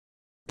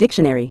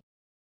Dictionary.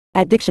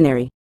 At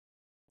dictionary.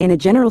 In a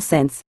general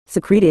sense,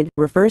 secreted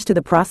refers to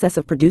the process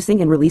of producing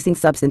and releasing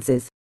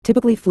substances,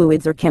 typically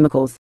fluids or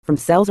chemicals, from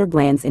cells or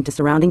glands into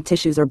surrounding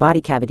tissues or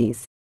body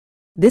cavities.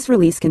 This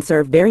release can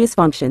serve various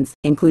functions,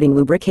 including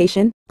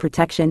lubrication,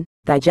 protection,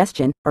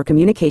 digestion, or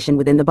communication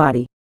within the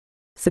body.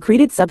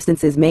 Secreted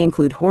substances may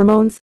include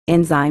hormones,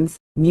 enzymes,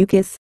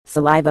 mucus,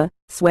 saliva,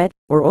 sweat,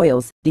 or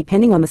oils,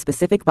 depending on the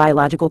specific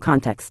biological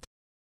context.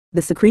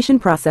 The secretion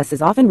process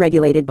is often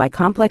regulated by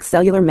complex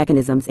cellular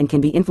mechanisms and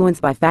can be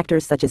influenced by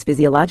factors such as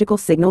physiological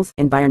signals,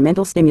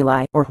 environmental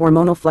stimuli, or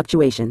hormonal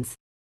fluctuations.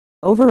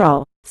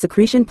 Overall,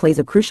 secretion plays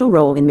a crucial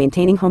role in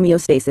maintaining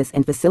homeostasis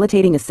and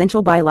facilitating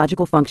essential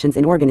biological functions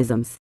in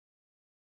organisms.